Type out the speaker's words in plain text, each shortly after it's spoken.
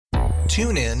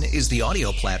TuneIn is the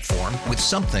audio platform with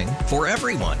something for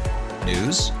everyone.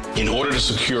 News. In order to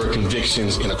secure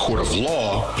convictions in a court of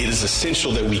law, it is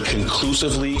essential that we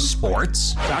conclusively.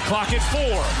 Sports. Shot clock at 4.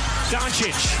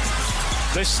 Doncic.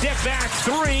 The step back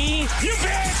 3. You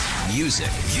bet. Music.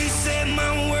 You set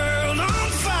my world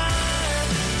on fire.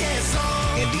 Yes,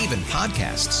 and even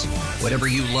podcasts. Whatever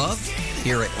you love,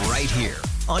 hear it right here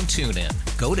on TuneIn.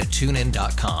 Go to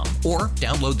TuneIn.com or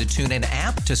download the TuneIn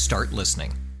app to start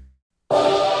listening.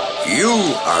 You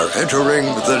are entering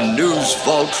the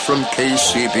NewsVault from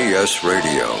KCBS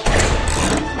Radio.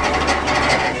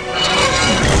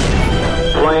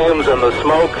 Flames and the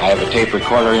smoke. I have a tape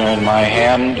recorder in my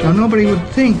hand. Now, nobody would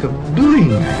think of doing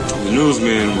that. The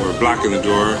newsmen were blocking the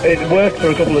door. It worked for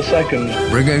a couple of seconds.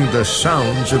 Bringing the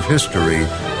sounds of history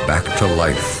back to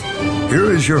life.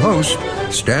 Here is your host,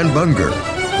 Stan Bunger.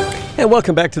 And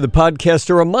welcome back to the podcast.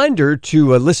 A reminder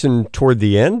to listen toward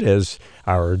the end as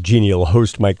our genial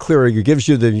host, Mike Cleary, gives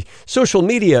you the social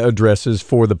media addresses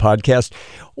for the podcast.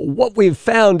 What we've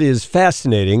found is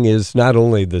fascinating is not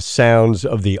only the sounds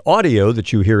of the audio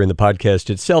that you hear in the podcast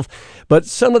itself, but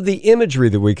some of the imagery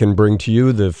that we can bring to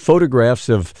you, the photographs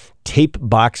of tape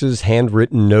boxes,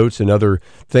 handwritten notes, and other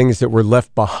things that were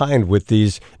left behind with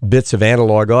these bits of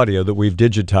analog audio that we've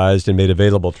digitized and made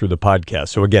available through the podcast.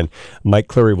 So again, Mike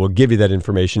Cleary will give you that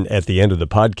information at the end of the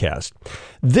podcast.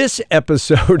 This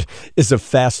episode is a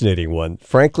fascinating one.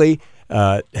 Frankly,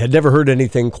 had never heard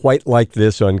anything quite like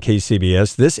this on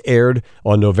KCBS. This aired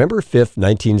on November 5th,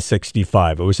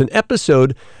 1965. It was an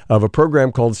episode of a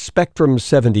program called Spectrum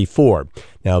 74.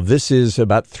 Now, this is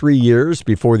about 3 years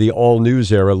before the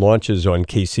all-news era launches on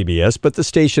KCBS, but the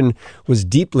station was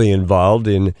deeply involved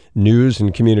in news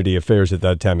and community affairs at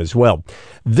that time as well.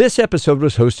 This episode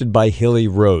was hosted by Hilly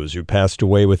Rose, who passed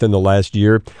away within the last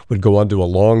year, would go on to a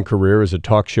long career as a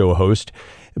talk show host.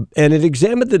 And it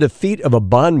examined the defeat of a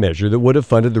bond measure that would have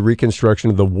funded the reconstruction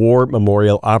of the War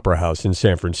Memorial Opera House in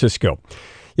San Francisco.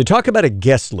 You talk about a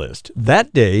guest list.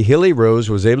 That day, Hilly Rose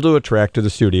was able to attract to the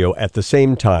studio at the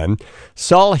same time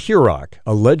Sol Hurok,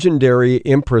 a legendary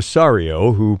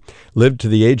impresario who lived to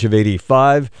the age of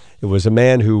 85. It was a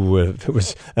man who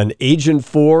was an agent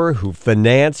for, who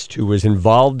financed, who was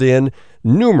involved in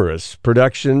numerous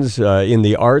productions in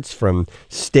the arts, from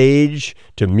stage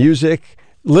to music.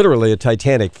 Literally a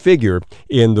titanic figure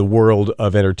in the world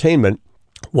of entertainment.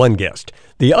 One guest.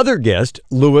 The other guest,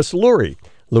 Louis Lurie.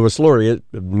 Louis Lurie,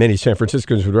 many San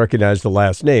Franciscans would recognize the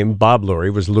last name. Bob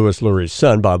Lurie was Louis Lurie's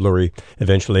son. Bob Lurie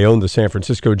eventually owned the San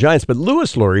Francisco Giants. But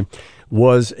Louis Lurie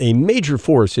was a major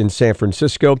force in San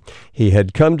Francisco. He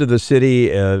had come to the city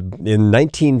in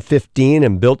 1915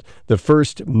 and built the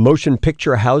first motion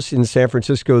picture house in San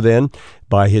Francisco then.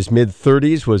 By his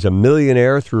mid-30s, was a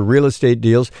millionaire through real estate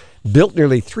deals. Built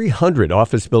nearly 300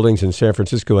 office buildings in San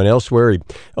Francisco and elsewhere. He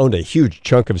owned a huge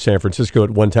chunk of San Francisco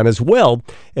at one time, as well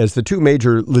as the two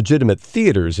major legitimate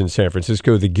theaters in San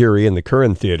Francisco, the Geary and the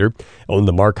Curran Theater. Owned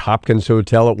the Mark Hopkins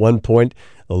Hotel at one point.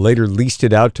 Later leased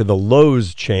it out to the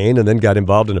Lowe's chain and then got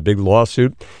involved in a big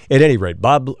lawsuit. At any rate,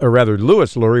 Louis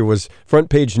Lurie was front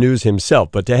page news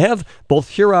himself. But to have both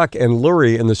Hurok and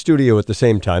Lurie in the studio at the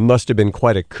same time must have been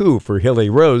quite a coup for Hilly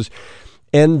Rose.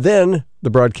 And then the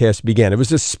broadcast began. It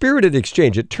was a spirited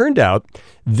exchange. It turned out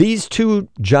these two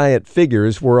giant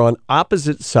figures were on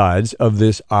opposite sides of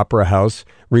this opera house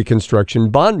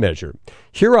reconstruction bond measure.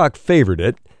 Hurok favored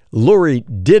it. Lurie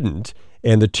didn't.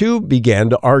 And the two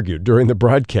began to argue during the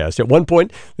broadcast. At one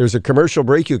point, there's a commercial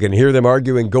break. You can hear them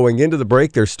arguing going into the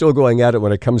break. They're still going at it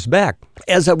when it comes back.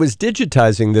 As I was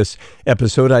digitizing this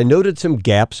episode, I noted some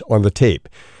gaps on the tape,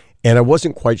 and I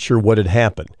wasn't quite sure what had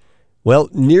happened. Well,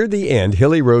 near the end,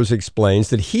 Hilly Rose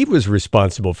explains that he was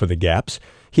responsible for the gaps.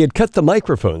 He had cut the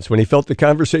microphones when he felt the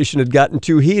conversation had gotten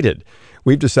too heated.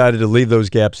 We've decided to leave those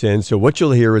gaps in, so what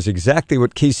you'll hear is exactly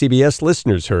what KCBS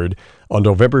listeners heard on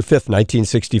November 5th,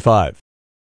 1965.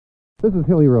 This is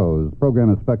Hilly Rose.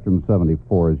 Program is Spectrum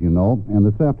 74, as you know, and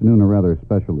this afternoon a rather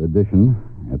special edition.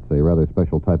 It's a rather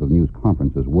special type of news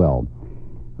conference as well.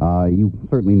 You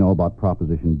certainly know about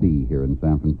Proposition B here in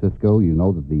San Francisco. You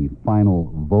know that the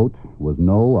final vote was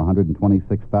no,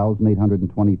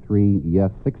 126,823, yes,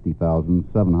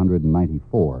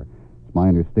 60,794. It's my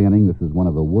understanding this is one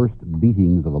of the worst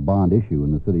beatings of a bond issue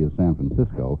in the city of San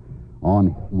Francisco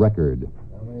on record.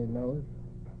 How many no's?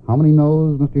 How many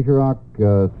no's, Mr. Hurok?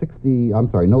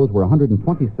 No's were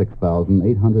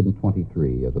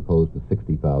 126,823 as opposed to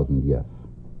 60,000 yes.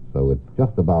 So it's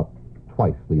just about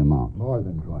twice the amount. More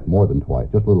than twice. More than twice,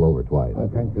 just a little over twice. I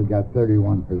think we got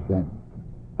 31%.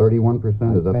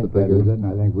 31%? Is that the figure? That is it, and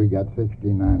I think we got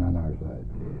 69 on our side.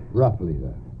 Roughly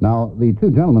that. Now, the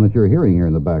two gentlemen that you're hearing here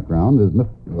in the background,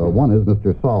 one is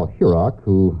Mr. Sol Hurok,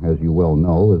 who, as you well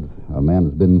know, is a man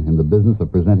who's been in the business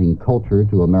of presenting culture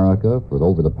to America for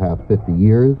over the past 50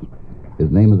 years. His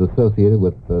name is associated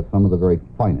with some of the very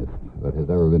finest that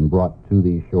has ever been brought to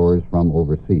these shores from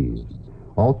overseas.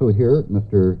 Also here,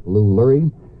 Mr. Louis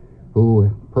Lurie,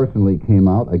 who personally came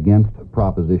out against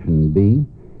Proposition B.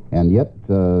 And yet,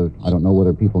 I don't know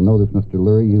whether people know this, Mr.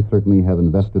 Lurie, you certainly have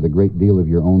invested a great deal of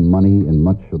your own money in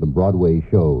much of the Broadway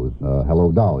shows.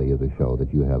 Hello, Dolly is a show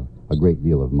that you have a great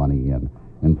deal of money in.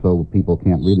 And so people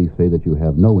can't really say that you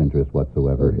have no interest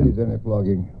whatsoever in... Needs any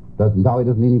plugging. Dolly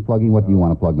doesn't need any plugging. What do you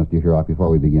want to plug, Mr. Hurok, before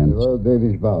we begin? The Royal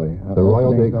Danish Ballet. The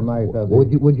Royal Danish...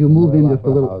 Would you move in just a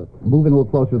little... Move in a little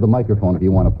closer to the microphone if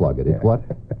you want to plug it. It's what?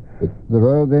 It's the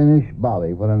Royal Danish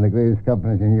Ballet, one of the greatest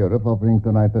companies in Europe, opening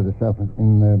tonight at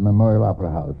in the Memorial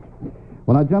Opera House.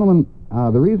 Well, now, gentlemen,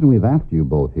 the reason we've asked you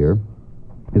both here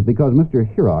is because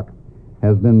Mr. Hurok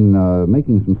has been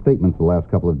making some statements the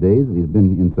last couple of days that he's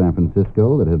been in San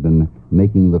Francisco that have been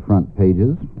making the front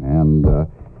pages, and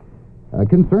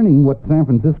concerning what San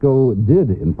Francisco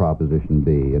did in Proposition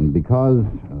B. And because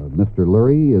Mr.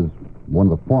 Lurie is one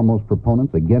of the foremost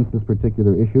proponents against this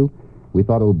particular issue, we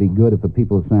thought it would be good if the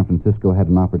people of San Francisco had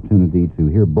an opportunity to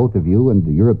hear both of you and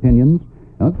your opinions.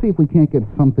 And let's see if we can't get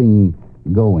something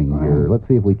going here. Let's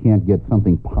see if we can't get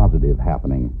something positive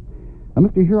happening. Now,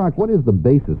 Mr. Hurok, what is the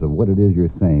basis of what it is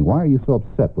you're saying? Why are you so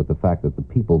upset with the fact that the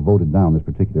people voted down this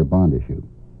particular bond issue?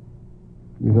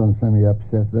 You don't seem me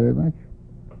upset very much.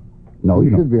 No, you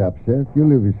should be upset. You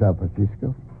live in San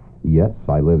Francisco. Yes,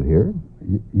 I live here.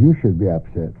 You should be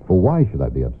upset. Well, why should I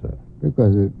be upset?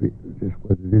 Because it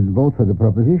didn't vote for the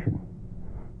proposition.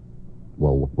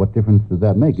 Well, what difference does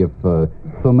that make? If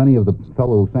so many of the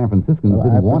fellow San Franciscans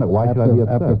didn't want it, why should I be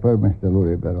upset? I prefer Mr.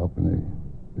 Lurie better open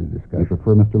the discussion. You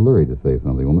prefer Mr. Lurie to say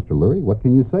something. Well, Mr. Lurie, what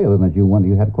can you say other than that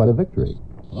you had quite a victory?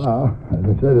 Well, as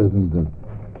a citizen of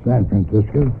San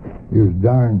Francisco, use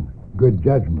darn good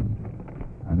judgment.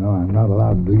 I know I'm not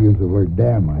allowed to use the word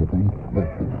damn, I think. But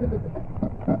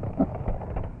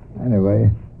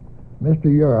anyway,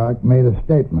 Mr. Hurok made a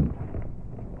statement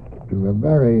to a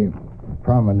very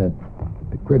prominent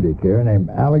critic here named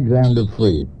Alexander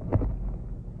Freed.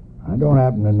 I don't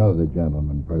happen to know the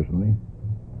gentleman personally,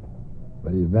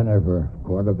 but he's been there for a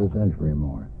quarter of a century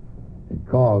more. He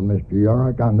called Mr.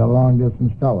 Hurok on the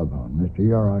long-distance telephone. Mr.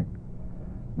 Hurok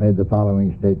made the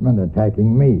following statement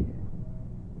attacking me.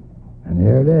 And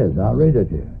here it is. I'll read it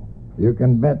to you. You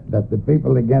can bet that the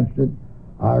people against it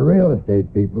are real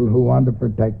estate people who want to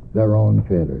protect their own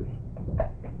theaters.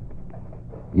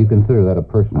 You consider that a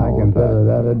personal attack? I consider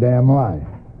that a damn lie.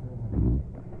 Mm-hmm.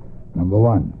 Number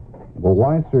one. Well,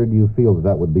 why, sir, do you feel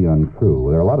that would be untrue?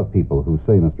 There are a lot of people who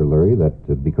say, Mr. Lurie,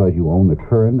 that because you own the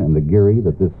Kern and the Geary,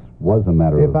 that this was a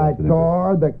matter of... If I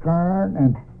tore the Kern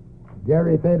and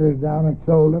Geary theaters down and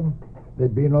sold them,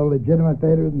 there'd be no legitimate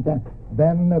theaters in town.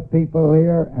 Then the people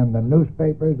here and the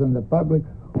newspapers and the public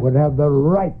would have the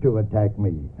right to attack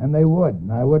me. And they would,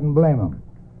 and I wouldn't blame them.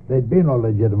 There'd be no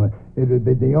legitimate. It would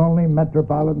be the only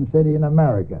metropolitan city in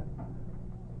America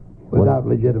without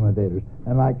legitimate theaters.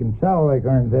 And I can sell the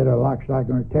Kern Theater, lock, stock,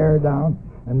 and tear it down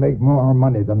and make more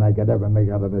money than I could ever make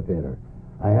out of a theater.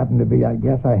 I happen to be, I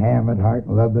guess, a ham at heart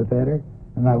and love the theater,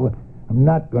 and I'm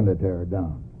not going to tear it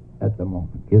down at the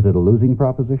moment. Is it a losing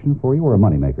proposition for you or a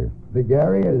moneymaker? The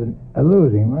Geary is a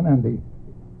losing one,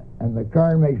 and the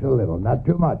Kern makes a little, not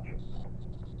too much.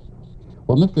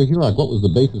 Well, Mr. Hurok, what was the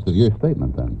basis of your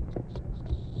statement, then?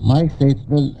 My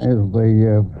statement is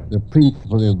the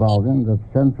principle involved in that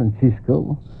San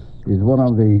Francisco is one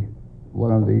of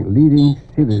the leading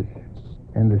cities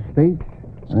in the states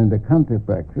and in the country,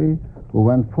 practically, who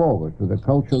went forward to the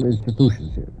cultural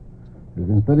institutions here. It's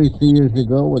been 33 years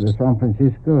ago where San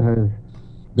Francisco has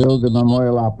built the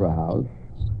Memorial Opera House,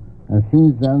 and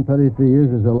since then, 33 years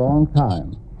is a long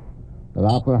time. The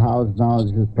Opera House now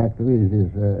is practically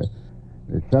the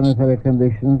sanitary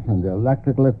conditions and the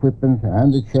electrical equipment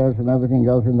and the chairs and everything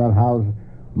else in that house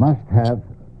must have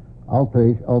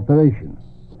alteration,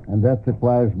 and that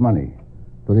requires money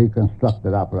to reconstruct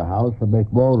that Opera House, to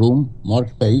make more room, more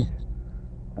space.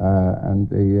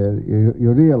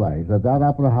 You realize that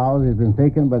Opera House has been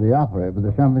taken by the opera, by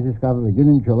the San Francisco Opera,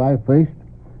 beginning July 1st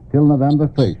till November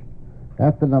 1st.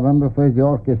 After November 1st, the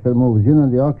orchestra moves in,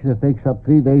 and the orchestra takes up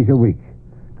 3 days a week.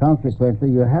 Consequently,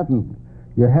 you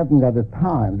haven't got the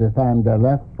time there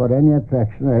left for any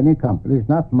attraction or any companies,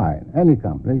 not mine, any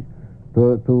companies,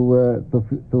 to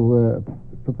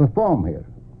perform here.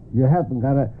 You haven't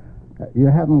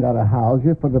got a house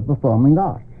here for the performing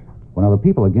arts. Well, now, the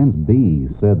people against B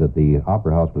said that the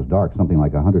Opera House was dark something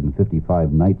like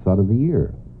 155 nights out of the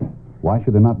year. Why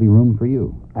should there not be room for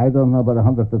you? I don't know about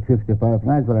 155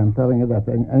 nights, but I'm telling you that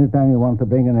anytime you want to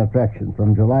bring an attraction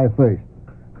from July 1st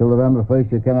till November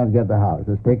 1st, you cannot get the house.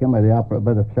 It's taken by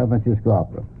the San Francisco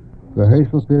Opera.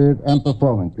 Rehearsal period and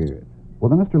performing period. Well,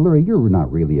 then, Mr. Lurie, you're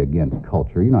not really against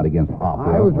culture. You're not against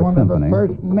opera. I was or one symphony. of the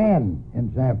first men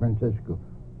in San Francisco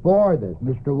for this.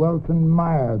 Mr. Wilson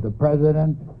Meyer, the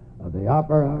president of the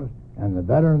Opera House and the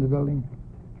Veterans Building,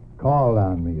 called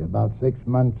on me about 6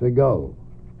 months ago.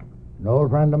 An old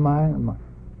friend of mine,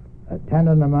 a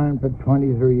tenant of mine for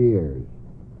 23 years.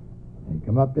 He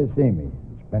come up to see me,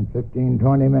 spent 15,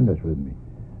 20 minutes with me,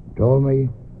 told me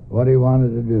what he wanted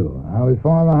to do. I was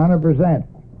for him 100%.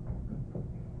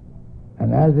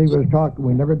 And as he was talking,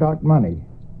 we never talked money,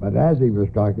 but as he was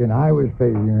talking, I was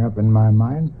figuring up in my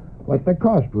mind what the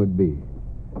cost would be.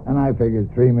 And I figured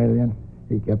 $3 million.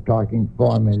 He kept talking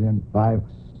 $4 million, $5,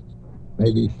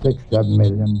 maybe $6, $7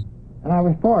 million. And I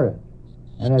was for it.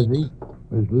 And as he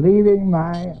was leaving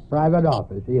my private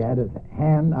office, he had his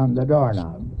hand on the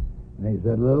doorknob. And he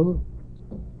said, Lou,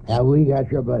 have we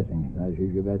got your blessings? I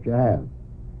said, you bet you have.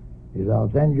 He said, I'll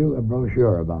send you a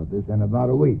brochure about this in about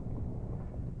a week.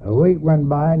 A week went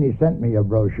by, and he sent me a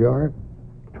brochure,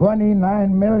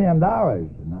 $29 million. And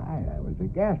I was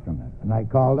aghast on it. And I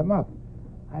called him up.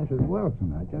 I said,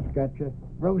 Wilson, I just got your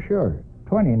brochure,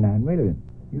 $29 million.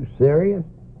 You serious?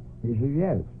 He said,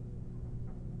 yes.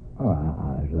 Oh,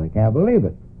 I said, I can't believe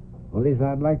it. Well, he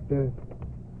said, I'd like to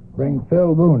bring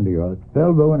Phil Boone to you.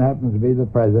 Phil Boone happens to be the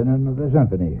president of the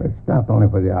symphony. It's not only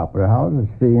for the opera house,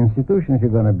 it's the institutions you're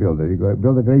going to build. You're going to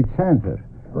build a great center.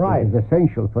 Right. It's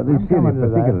essential for this city,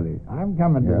 particularly. I'm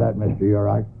coming to that, Mr.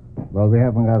 Hurok. Well, we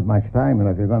haven't got much time, and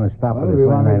if you're going to stop at the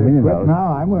 $29 million. quit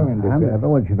now, I'm willing to quit. I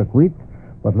don't want you to quit,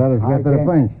 but let us get to the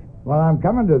point. Well, I'm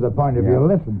coming to the point if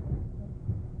you'll listen.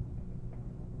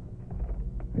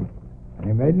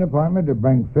 He made an appointment to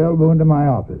bring Phil Boone to my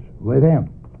office with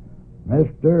him.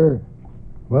 Mr.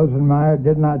 Wilson Meyer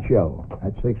did not show.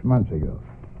 That's 6 months ago.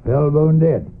 Phil Boone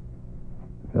did.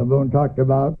 Phil Boone talked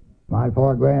about my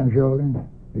 4 grandchildren.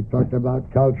 He talked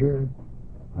about culture.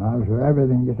 I was for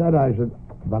everything you said. I said,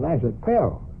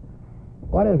 Phil,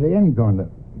 what is the income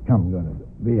going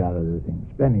to be out of this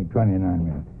thing, spending $29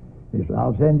 million? He said,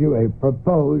 I'll send you a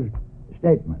proposed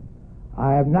statement.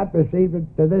 I have not received it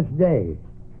to this day.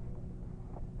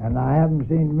 And I haven't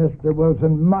seen Mr.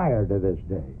 Wilson Meyer to this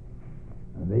day.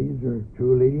 And these are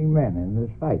 2 leading men in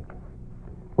this fight.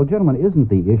 Well, gentlemen, isn't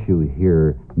the issue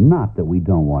here not that we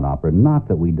don't want opera, not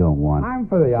that we don't want... I'm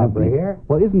for the opera here.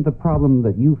 Well, isn't the problem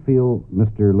that you feel,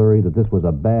 Mr. Lurie, that this was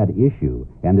a bad issue,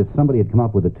 and if somebody had come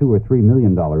up with a $2 or $3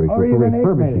 million issue for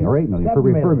refurbishing, or $8 million for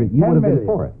refurbishing, you would have been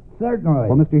for it? Certainly.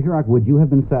 Well, Mr. Hurok, would you have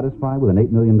been satisfied with an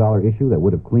 $8 million issue that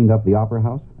would have cleaned up the opera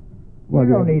house? Well,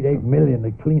 you don't need $8 million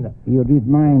to clean up. You need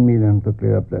 $9 million to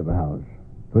clear up the house.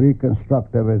 To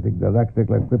reconstruct everything, the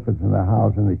electrical equipment in the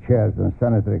house and the chairs and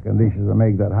sanitary conditions to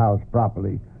make that house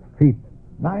properly fit.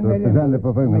 $9 million. Present the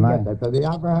performance. That for the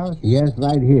opera house? Yes,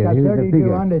 right here. Got Here's the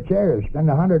figures. 3,200 chairs. Spend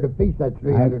 100 apiece. That's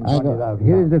 $320,000.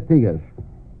 Here's the figures.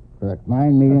 Correct.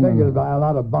 $9 million. The figures by a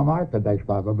lot of bum architects,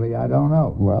 probably. I don't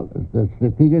know. Well,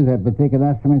 the figures have been taken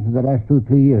estimates in the last 2-3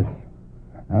 years.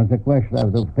 And it's a question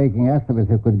of taking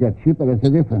estimates. It could get cheaper. It's a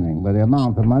different thing. But the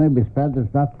amount of money we spent is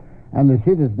not. And the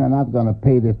citizens are not going to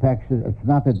pay the taxes. It's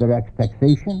not a direct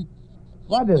taxation.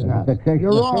 What is not? Taxation.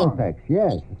 You're wrong. Sales tax.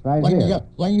 Yes, it's right here.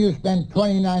 When you spend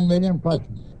 $29 million plus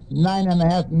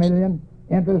 $9.5 million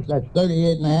interest, that's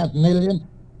 $38.5 million.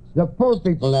 The poor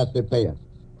people have to pay it.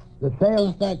 The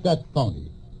sales tax, that's phony.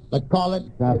 But call it...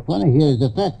 It's not funny. Here's the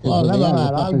fact. Well, never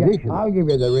mind. I'll give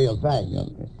you the real fact.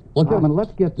 Okay. Well, gentlemen,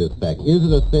 let's get this fact. Is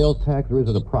it a sales tax or is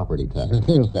it a property tax? It's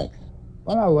a sales tax.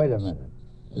 Well, now, wait a minute.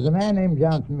 There's a man named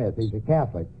John Smith. He's a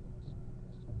Catholic.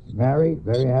 Married,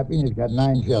 very happy, and he's got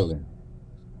 9 children.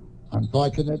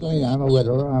 Unfortunately, I'm a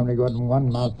widower. I only got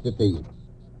 1 mouth to feed.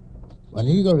 When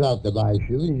he goes out to buy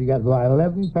shoes, he's got to buy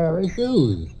 11 pair of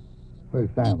shoes for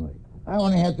his family. I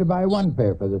only have to buy 1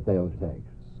 pair for the sales tax.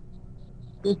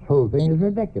 This whole thing is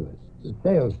ridiculous. The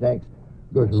sales tax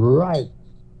goes right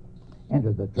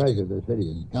into the treasury of the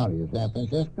city and county of San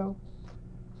Francisco.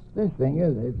 This thing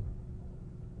is...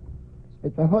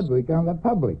 It's a hoodwink on the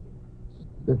public.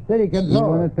 The city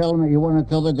controls. You want to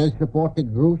tell me they support the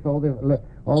groups, all the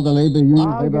labor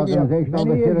unions, labor organizations, all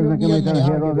the citizens coming to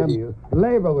hear of them?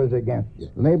 Labor was against you.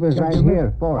 Labor's right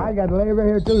here for it. I got labor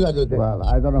here too. That was it. Well,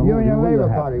 I don't know who Union Labor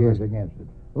Party here. was against it.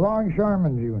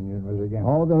 Longshoremen's Union was against it.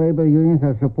 All the labor unions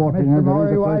are supporting Mr.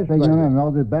 Maury Weiss, and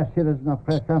all the best citizens of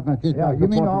San Francisco. Yeah, you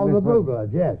mean all the blue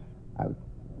bloods? Yes.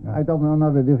 I don't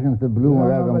know the difference between blue and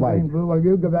red and white. Blue. Well,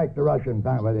 you go back to Russian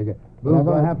time where they get But I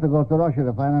don't have to go to Russia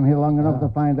to find him here long enough to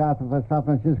find out for San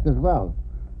Francisco as well.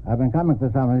 I've been coming to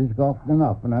San Francisco often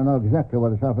enough, and I know exactly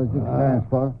what the San Francisco stands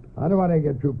for. I don't want to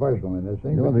get too personal in this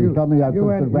thing. Well, you told me I you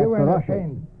could back to Russia.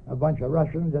 entertained a bunch of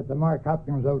Russians at the Mark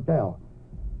Hopkins Hotel.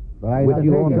 But Wait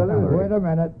a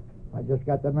minute. I just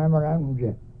got the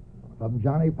memorandum from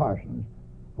Johnny Parsons,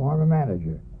 former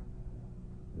manager.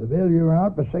 The bill you went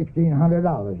out was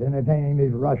 $1,600 entertaining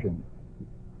these Russians.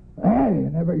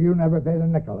 You never paid a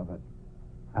nickel of it.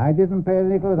 I didn't pay a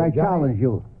nickel of it. I challenge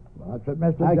you. Well, that's what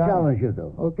Mr. I challenge you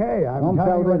to. Okay, don't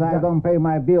tell me that I don't pay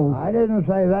my bills. I didn't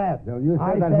say that. So you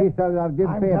said that he said I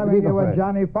didn't pay a I'm telling you what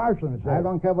Johnny Parsons said. I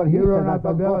don't care what he said. You wrote out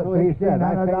the bill what he said.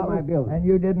 I paid my bills. And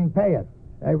you didn't pay it.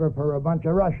 They were for a bunch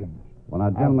of Russians. Well, now,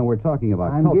 gentlemen, we're talking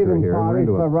about I'm culture giving here. We're parties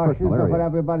into for a Russians personal or area. for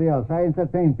everybody else. I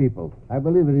entertain people. I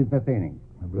believe it is entertaining.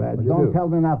 I'm glad but you don't do. tell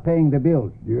me not paying the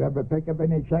bills. Do you ever pick up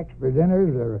any checks for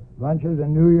dinners or lunches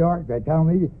in New York? They tell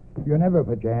me you never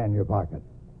put your hand in your pocket.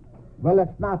 Well,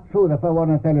 that's not true if I want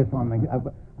to tell you something.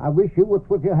 I wish you would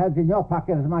put your hands in your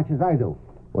pocket as much as I do.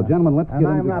 Well, gentlemen, let's get into...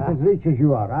 And I'm not as rich as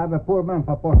you are. I'm a poor man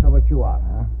proportion to what you are.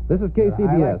 This is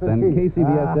KCBS and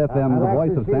KCBS FM, the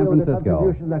voice of San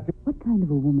Francisco. What kind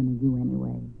of a woman are you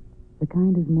anyway? The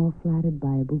kind who's more flattered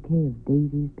by a bouquet of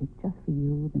daisies picked just for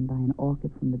you than by an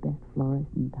orchid from the best florist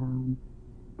in town?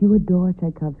 Do you adore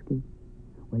Tchaikovsky?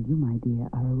 Well, you, my dear,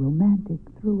 are a romantic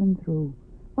through and through.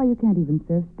 Why, you can't even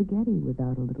serve spaghetti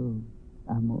without a little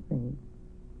amore.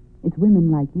 It's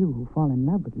women like you who fall in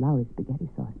love with Lowry's spaghetti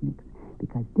sauce mix,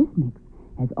 because this mix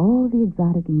has all the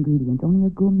exotic ingredients only a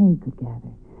gourmet could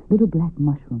gather. Little black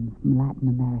mushrooms from Latin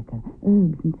America,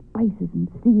 herbs and spices and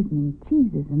seasoning,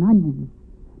 cheeses and onions.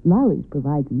 Lowry's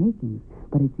provides makings,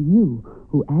 but it's you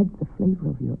who adds the flavor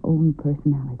of your own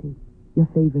personality. Your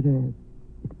favorite herb.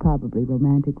 It's probably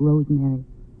romantic rosemary,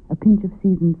 a pinch of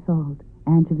seasoned salt,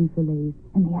 anchovy fillets,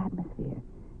 and the atmosphere.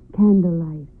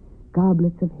 Candlelight,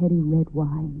 goblets of heady red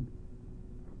wine.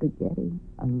 Spaghetti,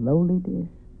 a lowly dish.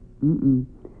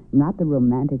 Not the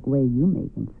romantic way you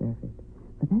make and serve it,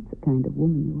 but that's the kind of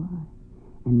woman you are.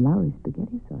 And Lowry's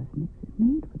spaghetti sauce mix is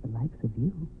made for the likes of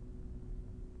you.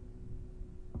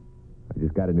 I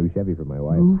just got a new Chevy for my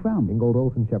wife. Who from? Ingold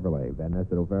Olson Chevrolet, Van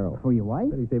Ness at O'Farrell. For your wife?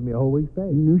 Said he saved me a whole week's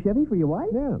pay. New Chevy for your wife?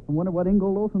 Yeah. I wonder what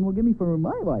Ingold Olson will give me for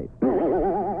my wife. Swing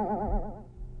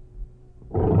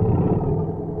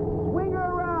her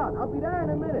around. I'll be there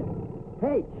in a minute.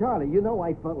 Hey, Charlie, you know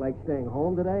I felt like staying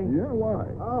home today. Yeah, why?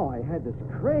 Oh, I had this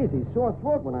crazy sore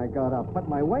throat when I got up, but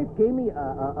my wife gave me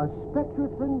a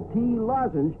Spectracin T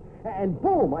lozenge, and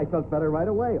boom, I felt better right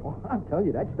away. Oh, I'm telling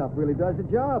you, that stuff really does the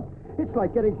job. It's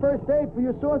like getting first aid for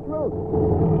your sore throat.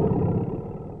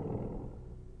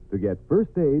 To get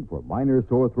first aid for minor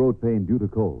sore throat pain due to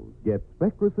colds, get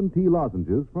Spectracin T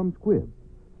lozenges from Squibb.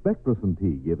 Spectracin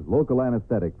T gives local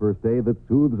anesthetic first aid that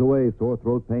soothes away sore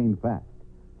throat pain fast.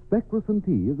 Spectracin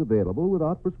T is available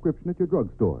without prescription at your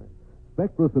drugstore.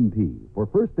 Spectracin T for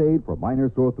first aid for minor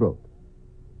sore throat.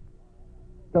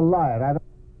 The liar.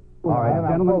 All right,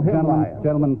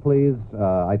 gentlemen, please.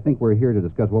 I think we're here to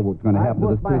discuss what's going to happen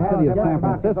to the city of San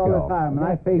Francisco. All the time, and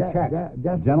I pay checks.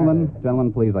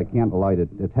 Gentlemen, please. I can't allow you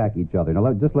to attack each other.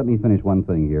 Now, just let me finish one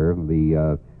thing here.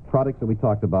 The products that we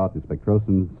talked about, the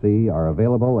Spectracin C, are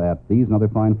available at these and other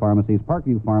fine pharmacies.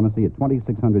 Parkview Pharmacy at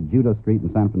 2600 Judah Street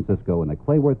in San Francisco, and the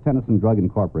Clayworth Tennyson Drug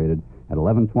Incorporated at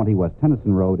 1120 West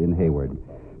Tennyson Road in Hayward.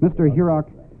 Mr. Hurok,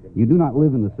 you do not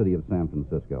live in the city of San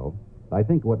Francisco. I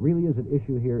think what really is at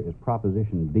issue here is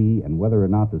Proposition B and whether or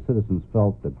not the citizens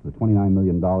felt that the $29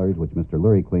 million, which Mr.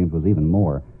 Lurie claims was even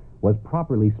more, was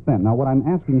properly spent. Now, what I'm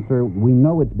asking, sir, we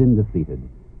know it's been defeated.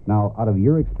 Now, out of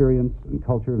your experience and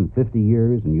culture in 50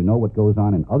 years, and you know what goes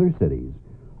on in other cities,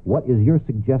 what is your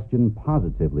suggestion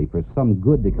positively for some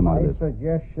good to come out of this? My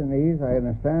suggestion is, I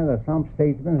understand that some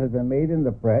statements have been made in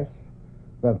the press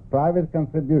that private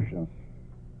contributions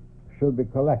should be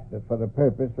collected for the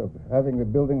purpose of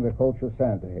building the cultural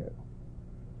center here.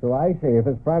 So I say, if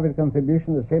it's private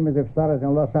contribution, the same as if started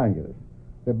in Los Angeles.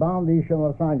 The bond issue in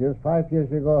Los Angeles 5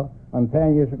 years ago and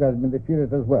 10 years ago has been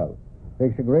defeated as well.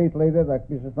 Takes a great leader like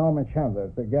Mrs. Norman Chandler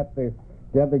to get the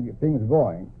things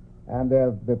going. And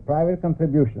the private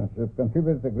contributions have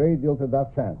contributed a great deal to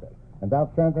that center. And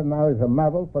that center now is a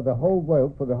model for the whole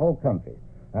world, for the whole country.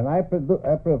 And I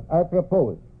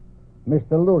propose,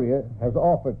 Mr. Lurie has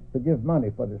offered to give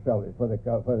money for the center.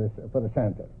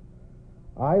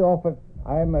 I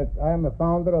am a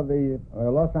founder of the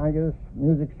Los Angeles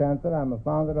Music Center. I'm a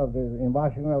founder in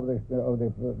Washington of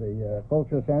the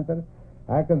Cultural Center.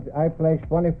 I pledge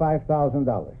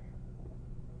 $25,000.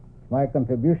 My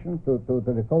contribution to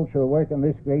the cultural work in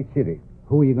this great city.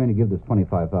 Who are you going to give this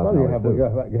 $25,000 Well,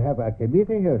 to? you have a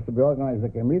committee here to be organized. A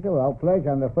committee. I'll pledge.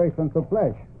 I'm the first one to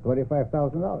pledge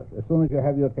 $25,000. As soon as you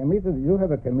have your committee, you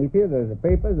have a committee. There's a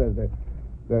paper.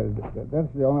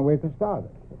 That's the only way to start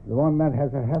it. The one man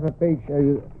has a half a page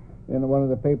in one of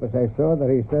the papers I saw that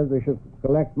he says we should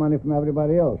collect money from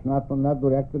everybody else, not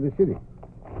direct to the city.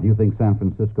 Do you think San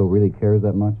Francisco really cares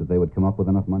that much that they would come up with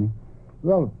enough money?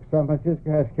 Well, San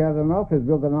Francisco has cared enough. Has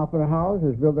built an opera house.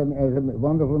 Has built a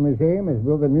wonderful museum. Has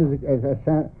built a music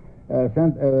the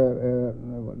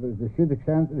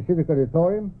civic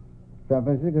auditorium. San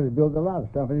Francisco has built a lot.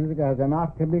 San Francisco has an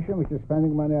art commission which is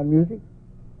spending money on music,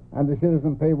 and the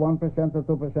citizens pay 1% or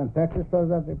 2% taxes for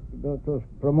that, to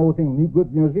promoting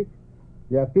good music.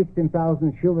 You have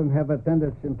 15,000 children have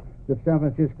attended the San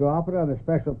Francisco Opera on a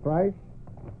special price.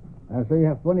 And so you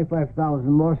have 25,000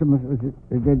 more.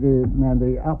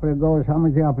 The opera goers, how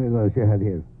many opera goers you had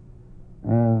here?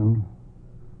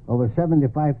 Over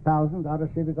 75,000 other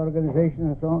civic organizations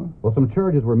and so on. Well, some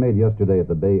charges were made yesterday at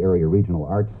the Bay Area Regional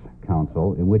Arts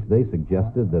Council in which they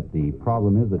suggested that the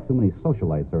problem is that too many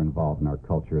socialites are involved in our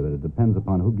culture, that it depends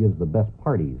upon who gives the best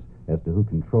parties as to who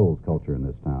controls culture in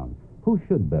this town. Who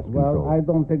should best control? Well, I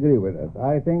don't agree with it.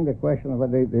 I think the question of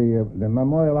the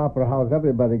Memorial Opera House,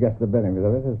 everybody gets the benefit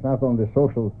of it. It's not only the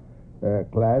social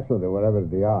class or whatever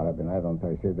they are. I mean, I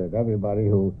say that everybody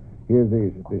who hears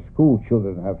the school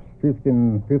children have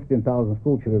 15,000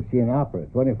 school children have seen opera.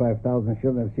 25,000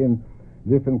 children have seen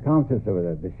different concerts over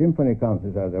there. The symphony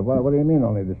concerts are there. What do you mean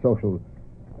only the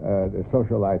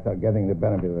socialites are getting the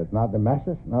benefit of it? Not the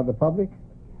masses? Not the public?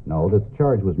 No, this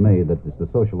charge was made that it's the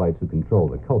socialites who control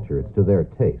the culture. It's to their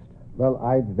taste. Well,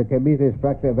 the committee is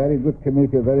practically a very good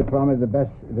committee, very prominent, the best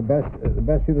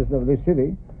citizens of this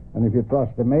city. And if you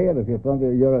trust the mayor, if you trust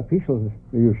your officials,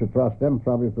 you should trust them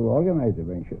probably to organize it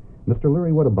eventually. Mr.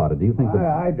 Lurie, what about it? Do you think that...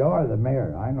 I adore the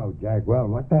mayor. I know Jack well.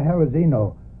 What the hell does he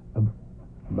know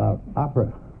about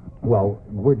opera? Well,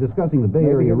 we're discussing the Bay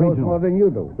Area Regional... He knows more than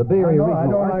you do. The Bay Area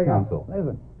Regional Arts Council.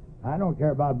 Listen, I don't care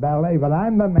about ballet, but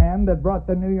I'm the man that brought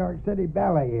the New York City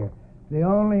Ballet here. The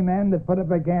only man that put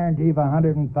up a guarantee of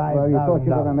 $105,000. Well, you thought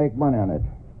you were going to make money on it.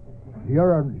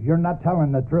 You're not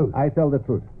telling the truth. I tell the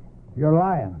truth. You're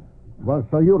lying. Well,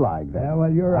 so you lied then. Yeah,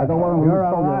 well, you're a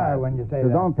liar when you say so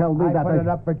that. Don't tell me I that. put it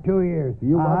up for 2 years.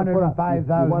 You $105,000 You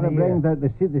want to bring the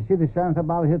city center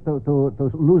ballet here to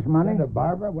lose money?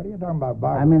 Barbara? What are you talking about,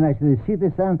 Barbara? I mean, I said the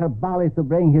city center ballet to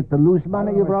bring here to lose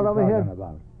money. You brought over here.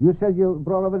 About. You said you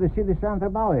brought over the city center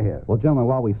ballet here. Well, gentlemen,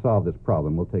 while we solve this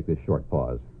problem, we'll take this short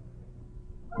pause.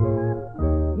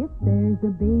 If there's a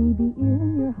baby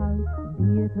in your house,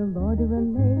 be it a lord or a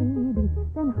lady,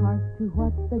 then hark to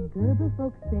what the Gerber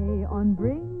folks say on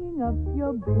bringing up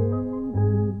your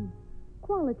baby.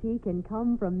 Quality can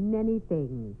come from many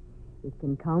things. It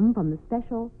can come from the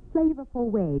special,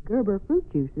 flavorful way Gerber fruit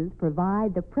juices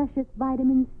provide the precious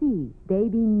vitamin C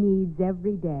baby needs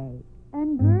every day.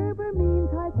 And Gerber means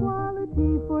high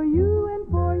quality for you and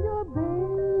for your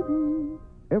baby.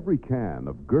 Every can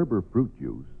of Gerber fruit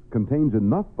juice contains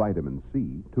enough vitamin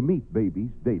C to meet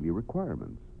baby's daily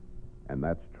requirements. And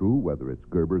that's true whether it's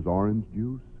Gerber's orange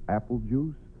juice, apple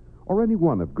juice, or any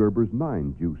one of Gerber's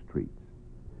 9 juice treats.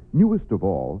 Newest of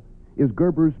all is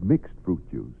Gerber's mixed fruit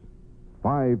juice.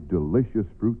 5 delicious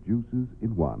fruit juices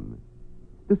in one.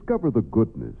 Discover the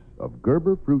goodness of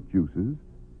Gerber fruit juices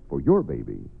for your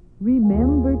baby.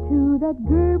 Remember, too, that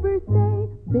Gerber say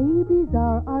babies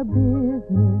are our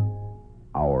business.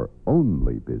 Our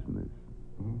only business.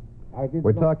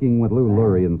 We're talking with Lou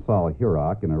Lurie and Sol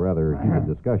Hurok in a rather heated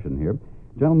discussion here.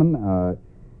 Gentlemen,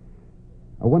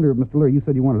 I wonder, Mr. Lurie, you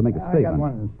said you wanted to make a statement. I got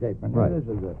one statement. Right. This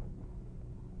is a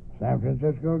San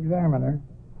Francisco Examiner.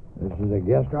 This is a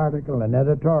guest article, an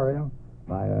editorial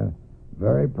by a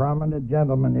very prominent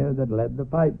gentleman here that led the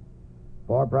fight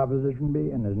for Proposition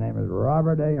B, and his name is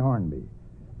Robert A. Hornby.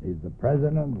 He's the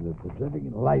president of the Pacific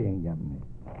Lighting Company.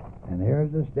 And here's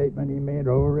the statement he made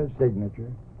over his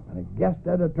signature on a guest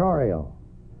editorial.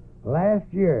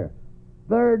 Last year,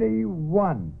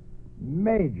 31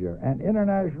 major and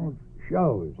international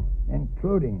shows,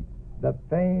 including the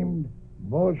famed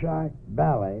Bolshoi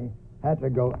Ballet, had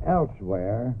to go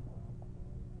elsewhere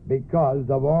because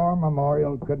the War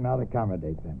Memorial could not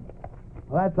accommodate them.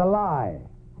 Well, that's a lie.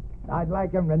 I'd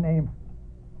like him to name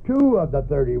 2 of the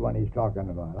 31 he's talking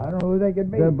about. I don't know who they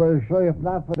could be. But sure, if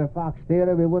not for the Fox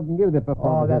Theater, we wouldn't give the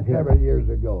performance. Oh, that's several years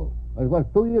ago. It was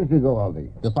 2 years ago,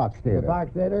 Aldi, the Fox Theater. The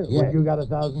Fox Theater? Yes. When you got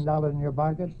 $1,000 in your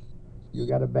pocket, you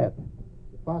got a bet.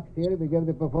 Fox Theater to get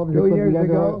the performance. 2 years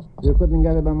ago? You couldn't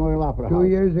get a Memorial Opera House. 2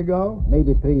 years ago?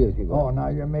 Maybe 3 years ago. Oh, now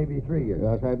you're maybe 3 years.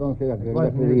 Yes, I don't say that. It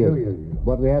wasn't 2 years ago.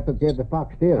 But we had to get the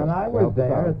Fox Theater. And I was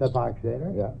there at the Fox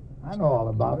Theater. Yeah. I know all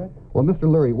about it. Well, Mr.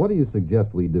 Lurie, what do you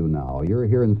suggest we do now? You're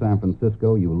here in San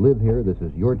Francisco. You live here. This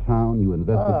is your town. You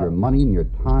invested your money and your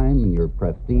time and your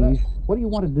prestige. What do you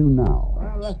want to do now?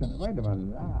 Well, listen, wait a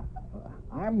minute.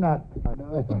 I'm not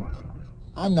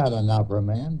an opera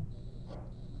man.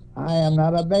 I am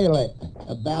not a ballet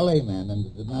man. And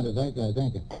as a matter of fact, I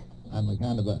think I'm a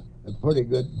kind of a pretty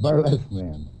good burlesque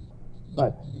man.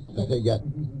 But if they got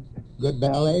good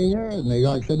ballet here, New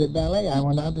York City Ballet, I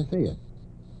went out to see it.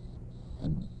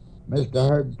 And Mr.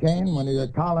 Herb Cain, one of your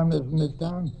columnists in this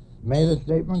town, made a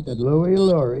statement that Louis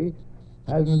Lurie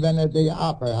hasn't been at the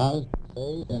Opera House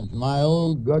since my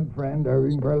old good friend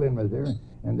Irving Berlin was here,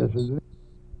 and this is...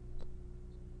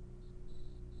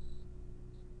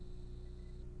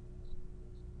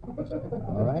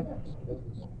 All right?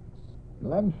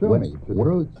 Let him sue me. It's the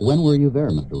truth. When were you there,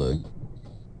 Mr. Lurie?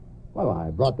 Well, I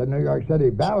brought the New York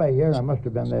City Ballet here. I must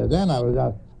have been there then. I was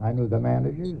out. I knew the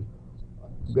managers,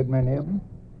 a good many of them.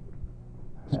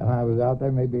 And I was out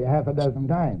there maybe half a dozen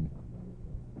times.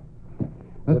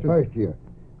 The first year.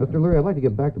 Mr. Lurie, I'd like to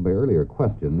get back to my earlier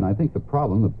question. I think the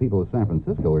problem that people of San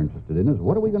Francisco are interested in is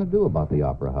what are we going to do about the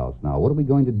Opera House now? What are we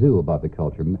going to do about the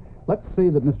culture? Let's say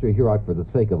that Mr. Hurok, for the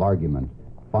sake of argument,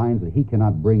 finds that he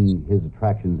cannot bring his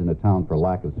attractions into town for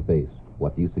lack of space.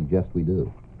 What do you suggest we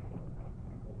do?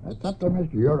 That's up to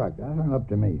Mr. Hurok. That's not up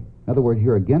to me. In other words,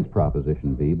 you're against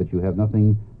Proposition B, but you have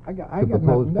nothing I to got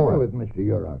propose nothing for to do it. with Mr.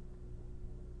 Hurok.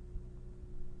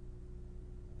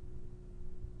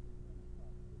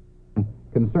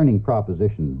 Concerning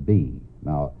Proposition B,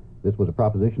 now, this was a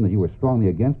proposition that you were strongly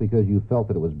against because you felt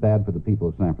that it was bad for the people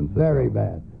of San Francisco. Very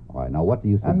bad. All right, now what do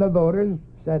you say? And the voters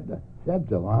said so.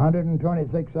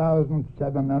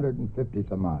 126,750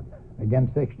 some odd.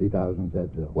 Against 60,000 said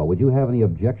so. Well, would you have any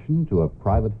objection to a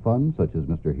private fund such as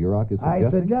Mr. Hurok is suggesting?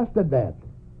 I suggested that.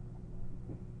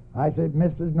 I said,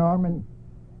 Mrs. Norman,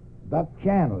 Buck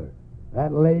Chandler,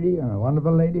 that lady, a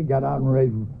wonderful lady, got out and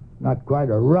raised not quite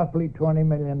roughly $20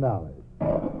 million.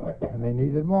 And they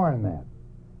needed more than that.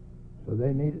 So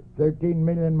they needed $13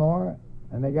 million more,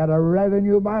 and they got a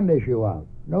revenue bond issue out.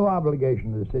 No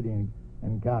obligation to the city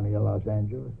and county of Los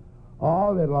Angeles.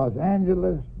 All that Los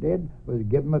Angeles did was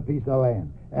give them a piece of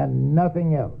land, and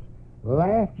nothing else.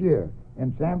 Last year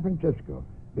in San Francisco,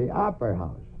 the Opera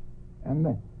House and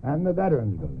the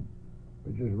Veterans Building,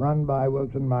 which is run by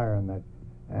Wilson Meyer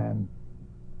and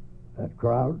that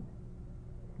crowd,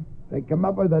 they come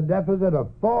up with a deficit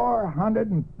of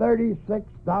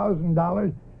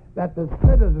 $436,000 that the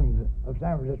citizens of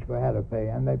San Francisco had to pay,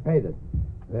 and they paid it.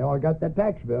 They all got the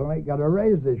tax bill, and they got a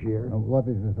raise this year. And what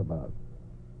is this about?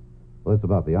 Well, it's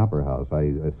about the Opera House.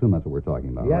 I assume that's what we're talking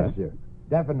about, Yes, right? sir.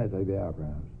 Definitely the Opera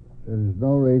House. There is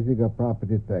no raising of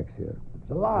property tax here.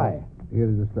 It's a lie. Here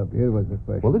is the stuff. Here was the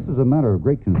question. Well, this is a matter of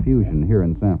great confusion here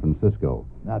in San Francisco.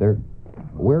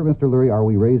 Where, Mr. Lurie, are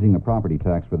we raising the property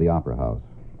tax for the Opera House?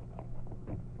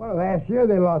 Well, last year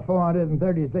they lost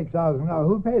 $436,000.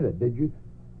 Who paid it? Did you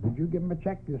give them a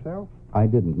check yourself? I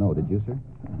didn't know. Did you, sir?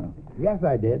 Yes,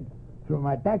 I did. Through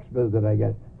my tax bill that I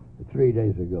got 3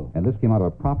 days ago. And this came out of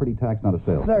a property tax, not a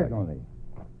sales tax? Certainly.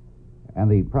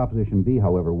 And the Proposition B,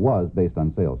 however, was based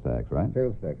on sales tax, right?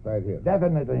 Sales tax, right here.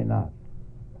 Definitely not.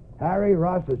 Harry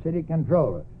Ross, the city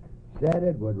controller, said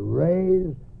it would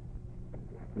raise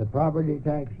the property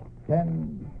tax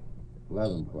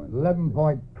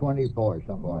 11.24,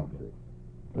 something like that.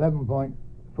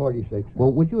 11.46.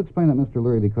 Well, would you explain that, Mr.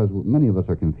 Lurie, because many of us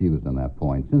are confused on that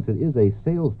point. Since it is a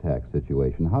sales tax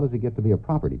situation, how does it get to be a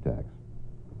property tax?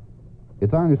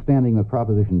 It's our understanding that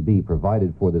Proposition B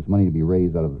provided for this money to be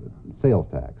raised out of sales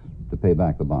tax to pay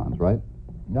back the bonds, right?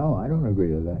 No, I don't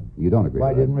agree with that. You don't agree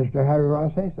Why with that? didn't Mr. Harry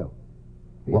Ross say so?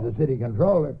 He's the city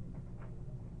controller.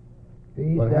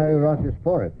 But Harry Ross is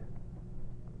for it.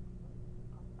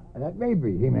 That may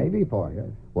be. He may be for it.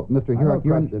 Well, Mr. I don't Hurok,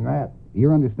 question that.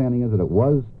 your understanding is that it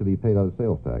was to be paid out of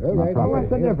sales tax, not Well, property. what's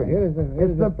the difference?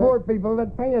 It's the poor people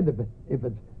that pay it. If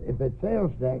it's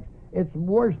sales tax, it's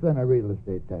worse than a real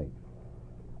estate tax.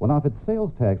 Well, now, if it's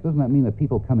sales tax, doesn't that mean that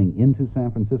people coming into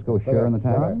San Francisco share in the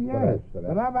tax? Yes.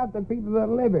 But how about the people that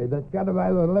live here that's got to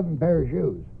buy the 11 pair of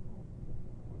shoes?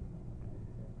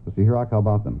 Mr. Hurok, how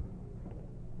about them?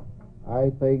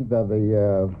 I think that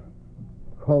the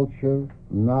culture,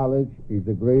 knowledge, is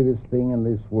the greatest thing in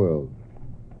this world.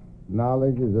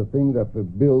 Knowledge is the thing that will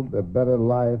build a better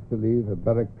life to live, a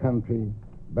better country,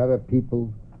 better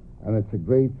people, and it's a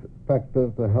great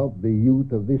factor to help the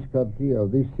youth of this country,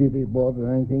 of this city, more than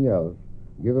anything else.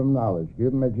 give them knowledge,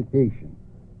 give them education,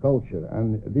 culture,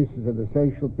 and this is an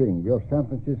essential thing. Your San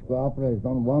Francisco Opera has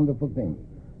done wonderful things.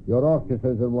 Your orchestra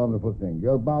has done wonderful things.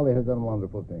 Your ballet has done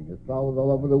wonderful things. It's traveled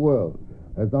all over the world.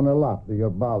 Has done a lot to your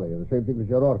ballet. The same thing with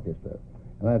your orchestra.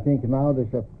 And I think now this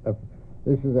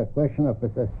is a question of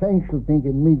it's essential thing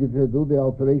immediately to do the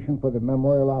alteration for the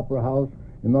Memorial Opera House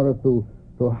in order to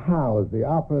house the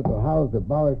opera, to house the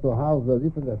ballet, to house the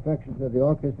different sections of the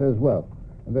orchestra as well.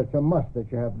 And that's a must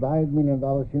that you have $9 million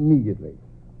immediately,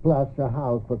 plus a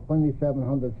house for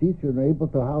 2,700 seats. You're able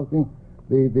to house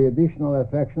the additional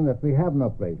affection that we have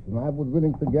no place. And I would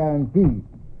willing to guarantee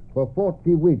for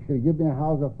 40 weeks you give me a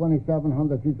house of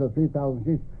 2,700 seats or 3,000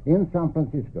 seats in San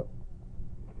Francisco.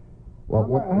 Well,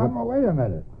 wait a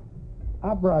minute.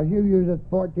 Opera, you use it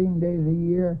 14 days a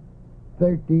year,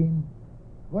 13.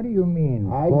 What do you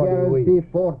mean? I guarantee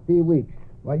 40 weeks.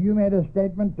 Well, you made a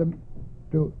statement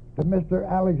to Mr.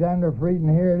 Alexander Fried, and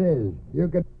here it is. You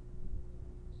could.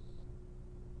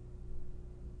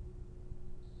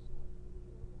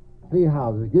 Three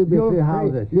houses. Give me three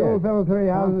houses. You'll fill 3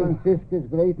 houses. San Francisco is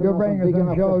great. You're bringing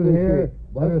some shows here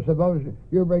that are supposed.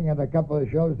 You're bringing a couple of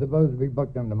shows supposed to be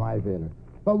booked into my theater.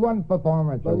 But one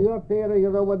performance. But your theater,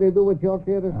 you know what they do with your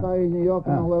theater style in New York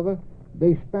and all over?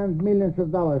 They spend millions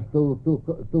of dollars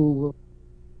to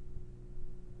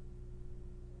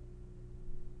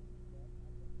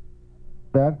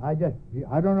That I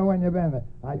don't know when you've been there.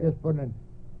 I just put in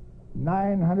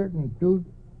 902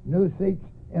 new seats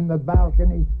in the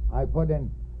balcony. I put in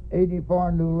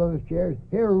 84 new loose chairs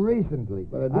here recently.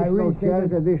 But I reseated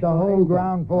the whole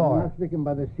ground floor. I'm not speaking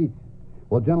by the seats.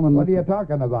 Well, gentlemen, what are you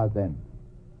talking about then?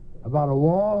 About a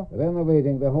wall?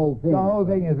 Renovating the whole thing. The whole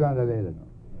thing is renovated.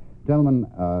 Gentlemen,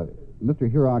 Mr.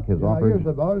 Hurok has offered... You're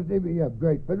supposed to be a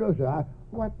great producer.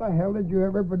 What the hell did you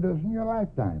ever produce in your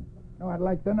lifetime? No, I'd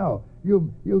like to know.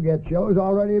 You get shows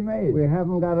already made. We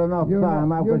haven't got enough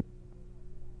time. You've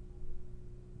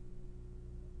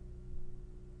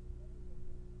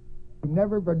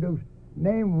never produced.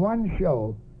 Name one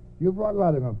show. You brought a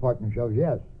lot of important shows,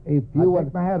 yes. If you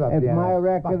take my hat off. If my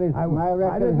record is I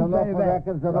didn't say that.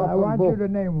 But I want you to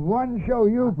name one show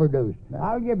you produced.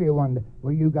 I'll give you one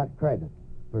where you got credit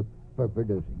for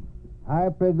producing. I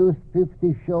produced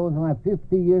 50 shows, and my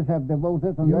 50 years have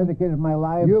devoted and dedicated my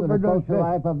life to the cultural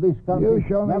life of this country. You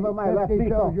show me Never mind, 50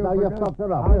 shows you produced.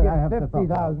 I'll give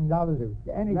 $50,000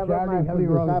 any charity Hilly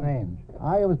Rose names.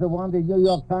 I was the one, the New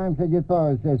York Times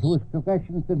editor says, whose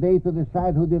profession today to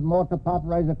decide who did more to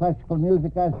popularize the classical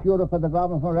music as Hurok or the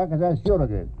gramophone records as Hurok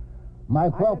did. My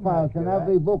profiles in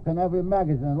every book and every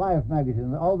magazine, Life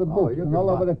magazine, all the books, and all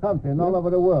over the country and all over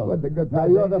the world. Now,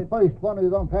 you're the first one who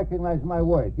don't recognize my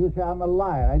work. You say I'm a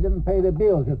liar. I didn't pay the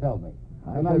bills, you tell me.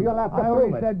 Now, you'll have to prove it. I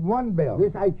only said one bill.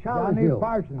 This I challenge Johnny you.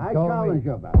 Parsons I told challenge me.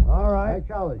 you about it. All right. I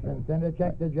challenge you. Then send a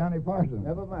check to Johnny Parsons.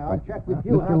 Never mind. I'll check with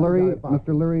you.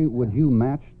 Mr. Lurie, would you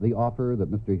match the offer that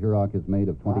Mr. Hurok has made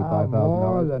of $25,000?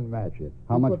 More than match it.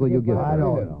 How much will you give? I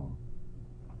don't know.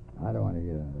 I don't want to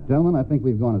get into that. Gentlemen, I think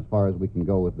we've gone as far as we can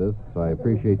go with this. I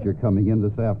appreciate your coming in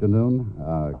this afternoon.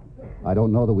 I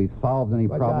don't know that we've solved any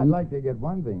problems. I'd like to get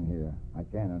one thing here. I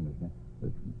can't understand.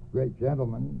 This great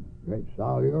gentleman, great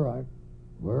Sol Hurok,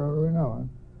 wherever we know him,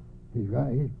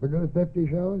 he's produced 50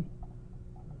 shows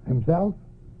himself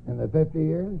in the 50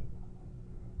 years.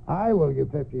 I will give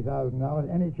 $50,000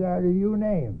 any charity you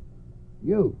name.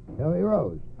 You, Hilly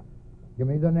Rose. Give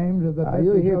me the names of the 50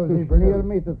 shows he produced. Are you here to sneer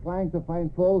me to trying to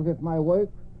find faults with my work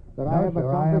that I have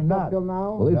accomplished up till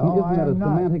now? Well, isn't that a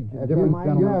semantic difference,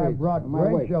 gentlemen? You have brought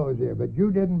great shows here, but you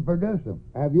didn't produce them.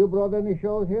 Have you brought any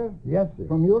shows here? Yes, sir.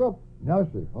 From Europe? No,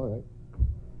 sir. All right.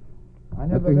 I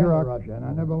never been to Russia, and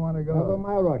I never want to go. Never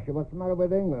mind Russia. What's the matter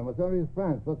with England? What's the matter with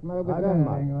France? What's the matter with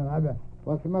Denmark?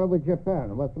 What's the matter with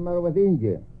Japan? What's the matter with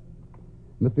India?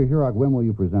 Mr. Hurok, when will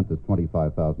you present this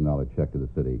 $25,000 check to the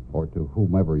city, or to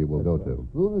whomever you will go to?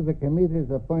 As soon as the committee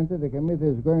is appointed, the committee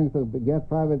is going to get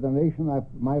private donation.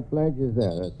 My pledge is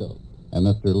there, that's all. And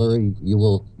Mr. Lurie, you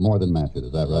will more than match it,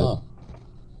 is that right?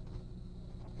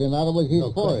 In other words, he's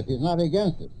for it. He's not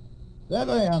against it. That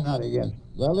way I'm not against it.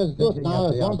 Well, it's good now.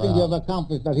 It's one thing you have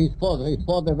accomplished that he's for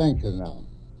the venture now.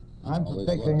 I'm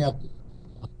fixing up.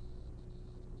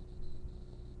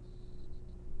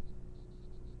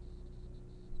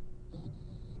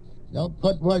 Don't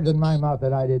put words in my mouth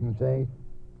that I didn't say.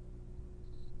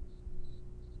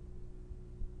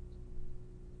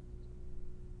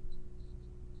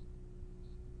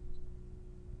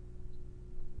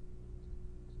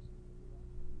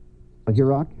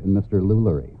 Hurok and Mr. Louis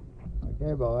Lurie.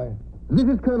 Okay, boy. This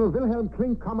is Colonel Wilhelm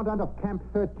Klink, Commandant of Camp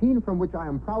 13, from which I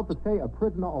am proud to say a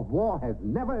prisoner of war has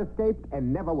never escaped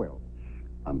and never will.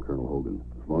 I'm Colonel Hogan,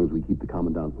 long as we keep the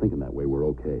commandant thinking that way, we're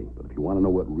okay. But if you want to know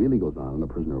what really goes on in a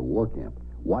prisoner of war camp,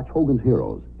 watch Hogan's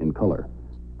Heroes in color.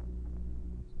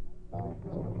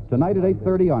 Tonight at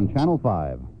 8:30 on Channel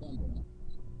 5.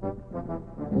 You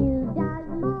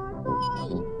does more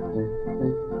for you.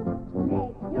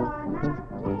 Make your mouth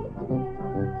taste new.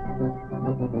 Like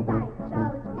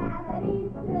those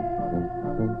cavities do.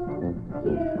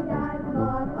 You does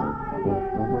more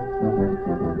for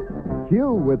you.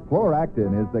 Q with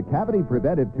Fluoractin is the cavity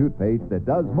preventive toothpaste that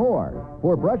does more.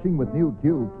 For brushing with new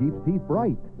Q keeps teeth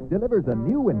bright, delivers a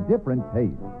new and different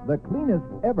taste, the cleanest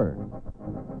ever.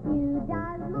 You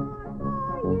does more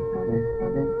for you.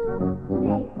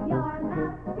 Makes your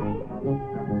mouth taste new.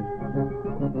 Like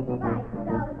those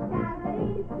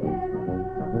cavities do.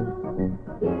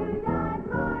 You does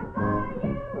more for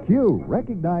you. Q,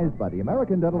 recognized by the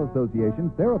American Dental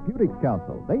Association's Therapeutics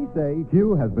Council. They say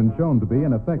Q has been shown to be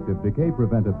an effective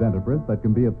decay-preventive dentifrice that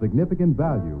can be of significant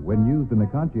value when used in a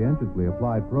conscientiously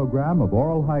applied program of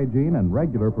oral hygiene and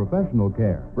regular professional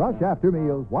care. Brush after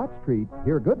meals, watch treats,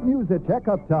 hear good news at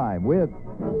checkup time with...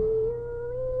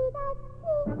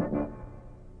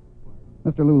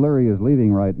 Mr. Louis Lurie is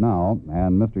leaving right now,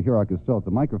 and Mr. Hurok is still at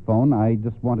the microphone. I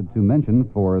just wanted to mention,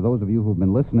 for those of you who've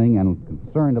been listening and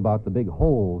concerned about the big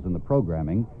holes in the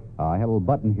programming, I have a little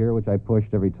button here which I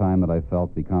pushed every time that I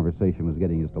felt the conversation was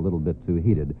getting just a little bit too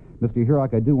heated. Mr.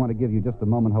 Hurok, I do want to give you just a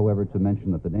moment, however, to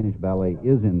mention that the Danish Ballet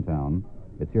is in town.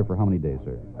 It's here for how many days,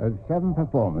 sir? 7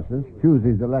 performances.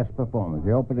 Tuesday's the last performance.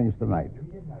 The opening's tonight.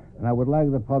 And I would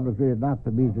like the public really not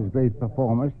to miss this great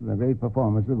performance, the great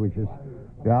performances, which is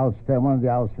one of the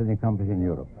outstanding companies in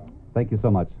Europe. Thank you so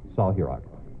much, Sol Hurok.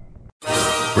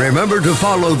 Remember to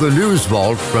follow the News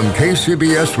Vault from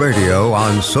KCBS Radio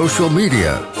on social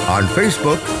media. On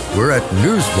Facebook, we're at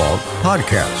News Vault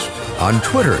Podcast. On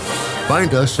Twitter,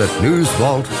 find us at News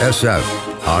Vault SF.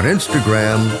 On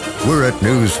Instagram, we're at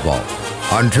News Vault.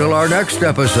 Until our next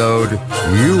episode,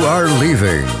 you are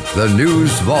leaving the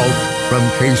News Vault from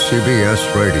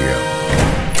KCBS Radio.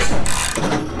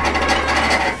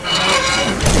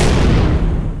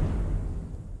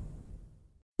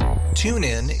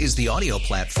 TuneIn is the audio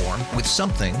platform with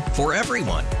something for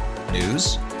everyone.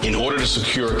 News. In order to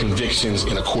secure convictions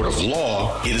in a court of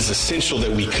law, it is essential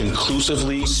that we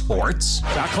conclusively... Sports.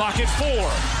 Shot clock at 4.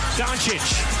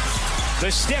 Doncic. The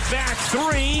step back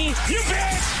 3. You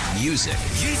bet. Music.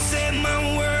 You set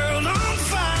my world on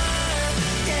fire.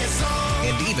 Yes,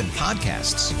 and even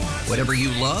podcasts. Whatever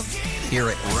you love, hear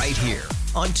it right here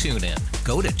on TuneIn.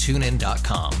 Go to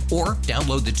TuneIn.com or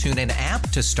download the TuneIn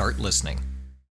app to start listening.